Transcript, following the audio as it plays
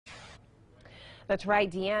That's right,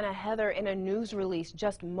 Deanna. Heather, in a news release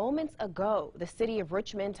just moments ago, the City of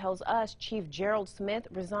Richmond tells us Chief Gerald Smith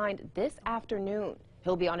resigned this afternoon.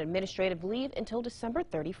 He'll be on administrative leave until December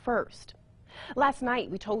 31st. Last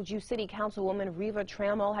night, we told you City Councilwoman Reva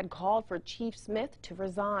Trammell had called for Chief Smith to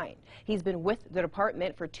resign. He's been with the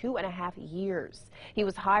department for 2.5 years. He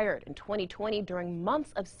was hired in 2020 during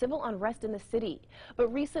months of civil unrest in the city. But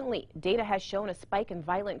recently, data has shown a spike in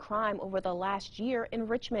violent crime over the last year in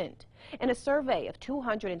Richmond. In a survey of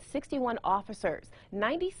 261 officers,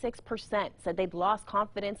 96% said they'd lost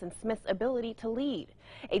confidence in Smith's ability to lead.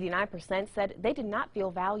 89% said they did not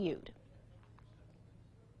feel valued.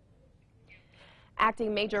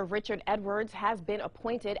 Acting Major Richard Edwards has been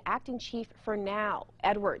appointed acting chief for now.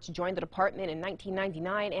 Edwards joined the department in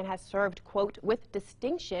 1999 and has served, quote, with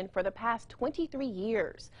distinction for the past 23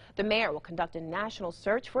 years. The mayor will conduct a national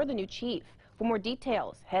search for the new chief. For more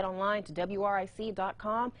details, head online to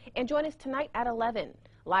WRIC.com and join us tonight at 11.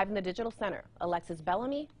 Live in the Digital Center, Alexis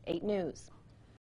Bellamy, 8 News.